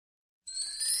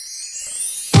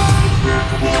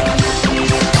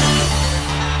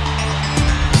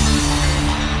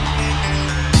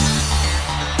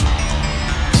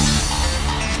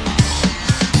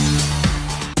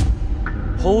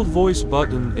voice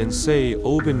button and say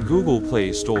Open Google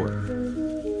Play Store.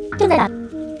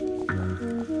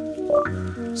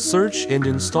 Search and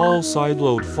install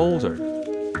Sideload Folder.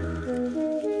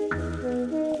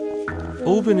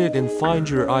 Open it and find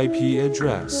your IP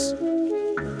address.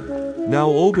 Now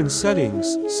open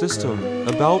Settings, System,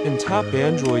 About and tap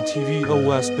Android TV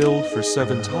OS build for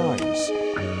 7 times.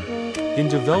 In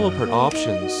Developer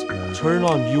Options, turn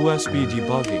on USB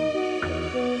debugging.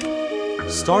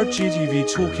 Start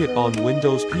GTV-Toolkit on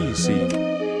Windows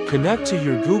PC. Connect to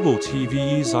your Google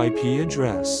TV's IP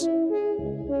address.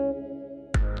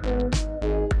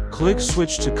 Click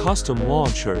Switch to Custom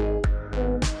Launcher.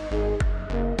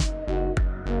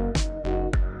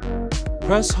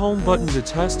 Press Home button to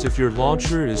test if your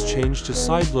launcher is changed to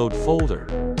Sideload Folder.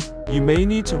 You may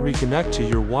need to reconnect to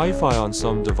your Wi-Fi on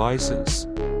some devices.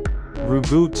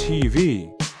 Reboot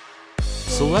TV.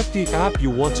 Select the app you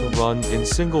want to run in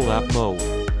single app mode.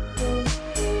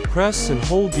 Press and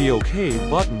hold the OK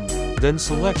button, then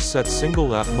select Set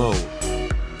Single App Mode.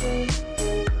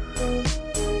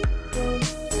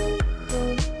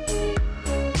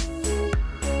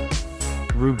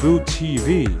 Reboot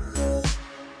TV.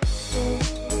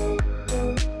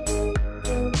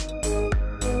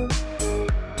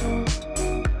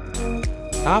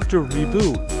 After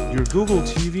reboot, your Google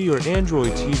TV or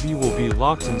Android TV will be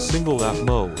locked in single app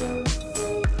mode.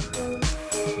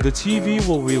 The TV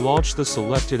will relaunch the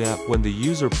selected app when the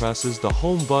user presses the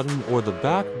home button or the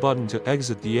back button to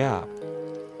exit the app.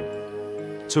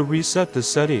 To reset the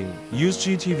setting, use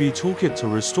GTV-Toolkit to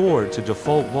restore to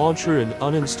default launcher and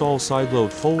uninstall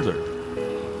Sideload Folder.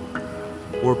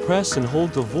 Or press and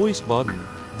hold the voice button,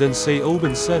 then say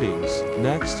Open Settings.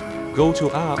 Next, go to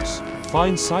Apps,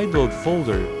 find Sideload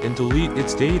Folder, and delete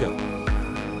its data.